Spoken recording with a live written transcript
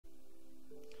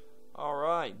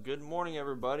Alright, good morning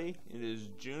everybody. It is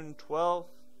June 12th,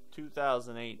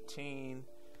 2018.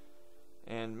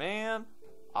 And man,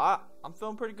 I'm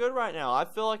feeling pretty good right now. I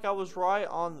feel like I was right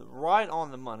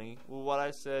on the money with what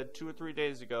I said 2 or 3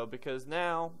 days ago, because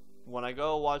now when I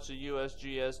go watch the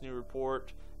USGS new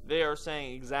report, they are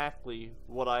saying exactly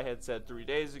what I had said 3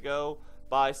 days ago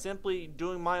by simply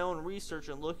doing my own research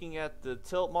and looking at the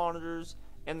tilt monitors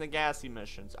and the gas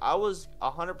emissions. I was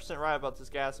 100% right about this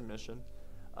gas emission.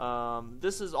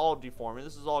 This is all deforming.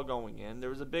 This is all going in.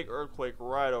 There was a big earthquake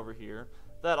right over here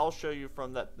that I'll show you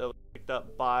from that was picked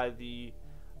up by the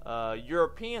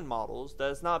European models that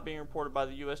is not being reported by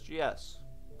the USGS.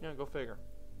 Go figure.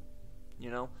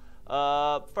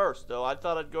 First though, I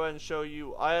thought I'd go ahead and show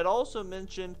you. I had also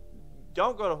mentioned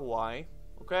don't go to Hawaii.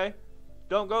 Okay,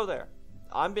 don't go there.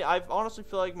 I honestly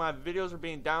feel like my videos are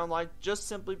being downliked just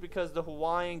simply because the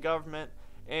Hawaiian government.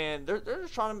 And they're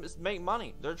just trying to make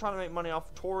money. They're trying to make money off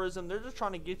of tourism. They're just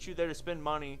trying to get you there to spend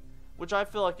money, which I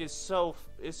feel like is so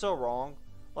wrong.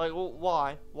 Like, well,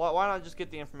 why not just get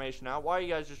the information out? Why are you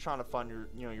guys just trying to fund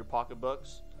your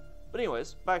pocketbooks? But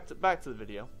anyways, back to the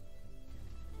video.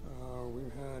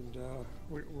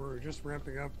 We're just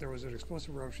ramping up. There was an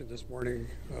explosive eruption this morning,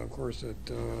 of course,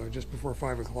 at just before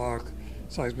 5 o'clock.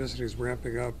 Seismicity is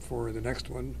ramping up for the next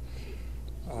one.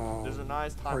 There's a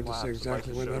nice time hard to lapse say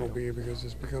exactly when that'll be because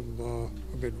it's become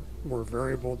a bit more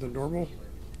variable than normal.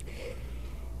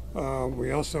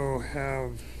 We also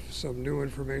have some new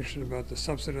information about the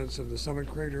subsidence of the summit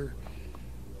crater.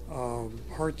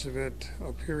 Parts of it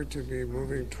appear to be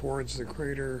moving towards the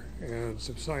crater and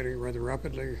subsiding rather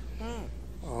rapidly.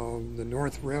 The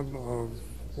north rim of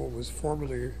what was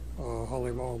formerly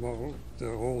Halemaumau, the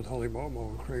old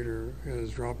Halemaumau crater,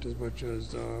 has dropped as much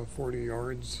as 40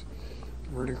 yards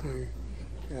vertically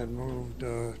and moved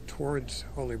towards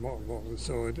Halemaumau.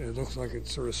 So it looks like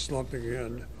it's sort of slumping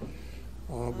in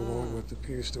along with the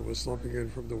piece that was slumping in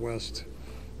from the west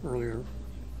earlier.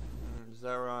 Is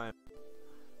that right?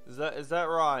 Is that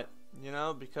right?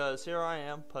 Because here I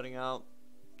am putting out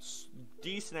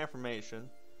decent information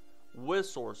with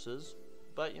sources,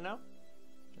 but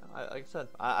like I said,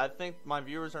 I think my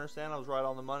viewers understand I was right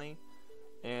on the money,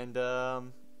 and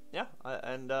oh yeah,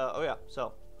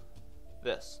 so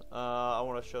this I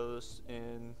want to show this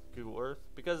in Google Earth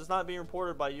because it's not being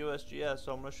reported by USGS,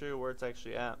 so I'm going to show you where it's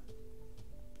actually at.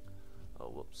 Oh,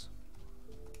 whoops.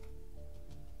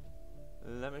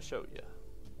 Let me show you,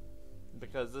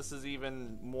 because this is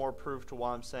even more proof to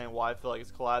why I'm saying why I feel like it's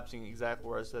collapsing exactly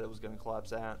where I said it was going to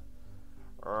collapse at.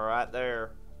 Right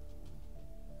there.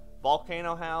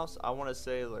 Volcano House, I want to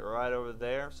say like right over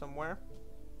there somewhere.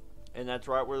 And that's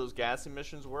right where those gas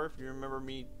emissions were. If you remember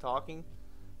me talking,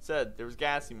 said there was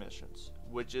gas emissions,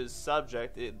 which is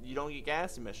subject. You don't get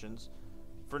gas emissions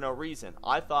for no reason.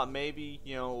 I thought maybe,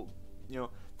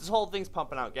 this whole thing's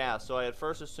pumping out gas. So I at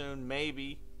first assumed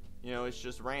maybe, it's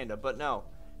just random. But no.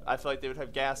 I feel like they would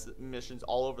have gas emissions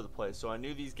all over the place. So I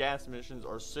knew these gas emissions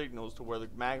are signals to where the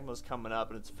magma is coming up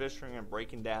and it's fissuring and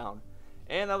breaking down.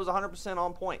 And that was 100%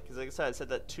 on point. Because like I said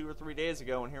that 2 or 3 days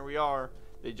ago, and here we are.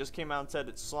 They just came out and said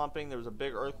it's slumping. There was a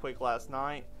big earthquake last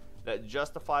night that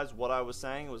justifies what I was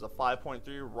saying. It was a 5.3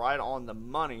 right on the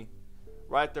money.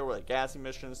 Right there where the gas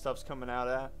emission stuff's coming out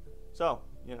at. So,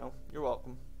 you're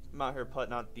welcome. I'm out here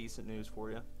putting out decent news for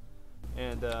you.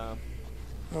 And,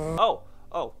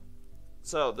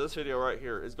 so this video right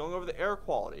here is going over the air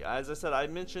quality. As I said, I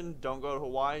mentioned don't go to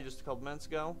Hawaii just a couple minutes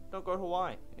ago. Don't go to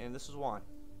Hawaii, and this is why.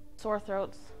 Sore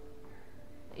throats,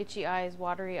 itchy eyes,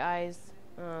 watery eyes.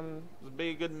 It'll be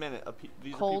a good minute.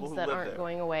 These colds are people who that live aren't there.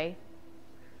 going away.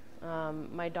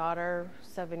 My daughter,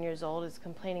 7 years old, is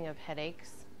complaining of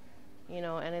headaches.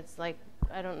 And it's like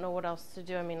I don't know what else to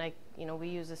do. I mean, we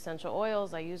use essential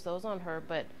oils. I use those on her,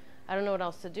 but I don't know what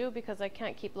else to do because I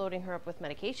can't keep loading her up with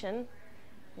medication.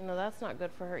 That's not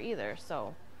good for her either.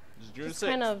 So just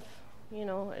kind of,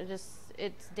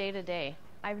 it's day to day.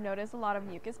 I've noticed a lot of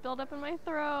mucus buildup in my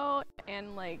throat, and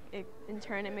in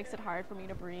turn it makes it hard for me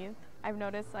to breathe. I've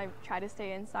noticed I try to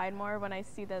stay inside more when I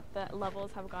see that the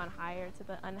levels have gone higher to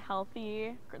the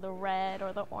unhealthy, the red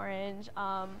or the orange.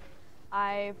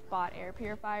 I've bought air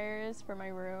purifiers for my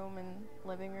room and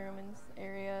living room and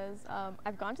areas.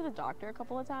 I've gone to the doctor a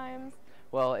couple of times.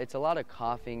 Well, it's a lot of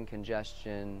coughing,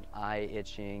 congestion, eye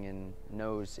itching, and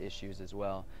nose issues as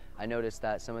well. I noticed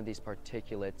that some of these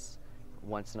particulates,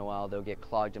 once in a while, they'll get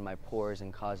clogged in my pores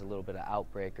and cause a little bit of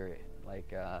outbreak or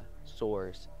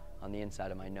sores on the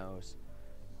inside of my nose.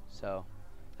 So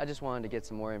I just wanted to get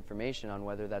some more information on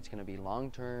whether that's going to be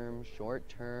long-term,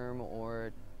 short-term,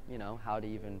 or, how to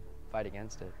even fight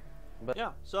against it. But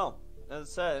yeah, so as I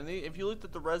said, and if you looked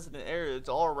at the resident area, it's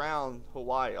all around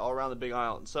Hawaii, all around the Big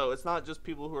Island. So it's not just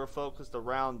people who are focused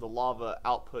around the lava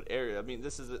output area. I mean,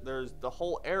 there's the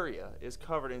whole area is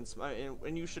covered in smoke,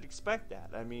 and you should expect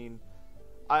that. I mean,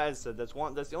 as I said, that's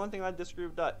the only thing I disagree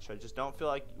with Dutch. I just don't feel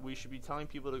like we should be telling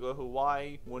people to go to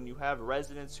Hawaii when you have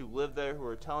residents who live there who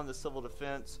are telling the civil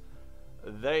defense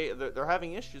they're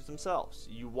having issues themselves.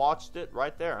 You watched it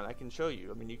right there, and I can show you.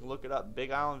 I mean, you can look it up.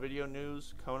 Big Island Video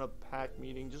News, Kona PAC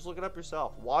meeting. Just look it up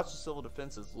yourself. Watch the civil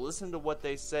defenses. Listen to what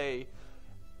they say.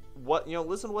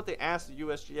 Listen to what they ask the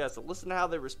USGS. And listen to how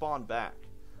they respond back.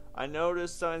 I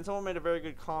noticed, and someone made a very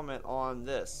good comment on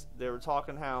this. They were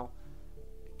talking how,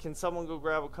 can someone go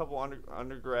grab a couple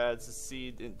undergrads to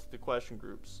seed into the question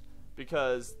groups?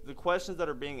 Because the questions that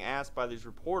are being asked by these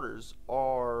reporters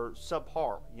are subpar.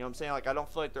 You know what I'm saying? Like, I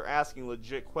don't feel like they're asking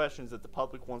legit questions that the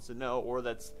public wants to know, or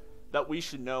that we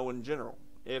should know in general.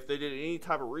 If they did any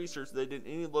type of research, they did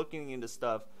any looking into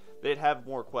stuff, they'd have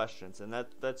more questions, and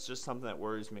that's just something that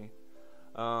worries me.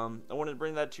 I wanted to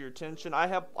bring that to your attention.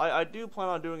 I do plan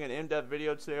on doing an in-depth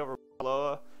video today over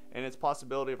Kilauea and its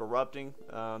possibility of erupting.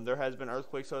 There has been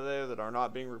earthquakes over there that are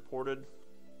not being reported.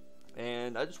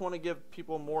 And I just want to give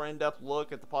people a more in-depth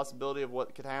look at the possibility of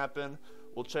what could happen.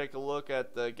 We'll take a look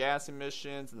at the gas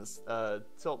emissions and the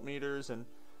tilt meters, and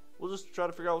we'll just try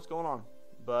to figure out what's going on.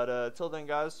 But till then,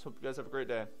 guys, hope you guys have a great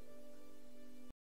day.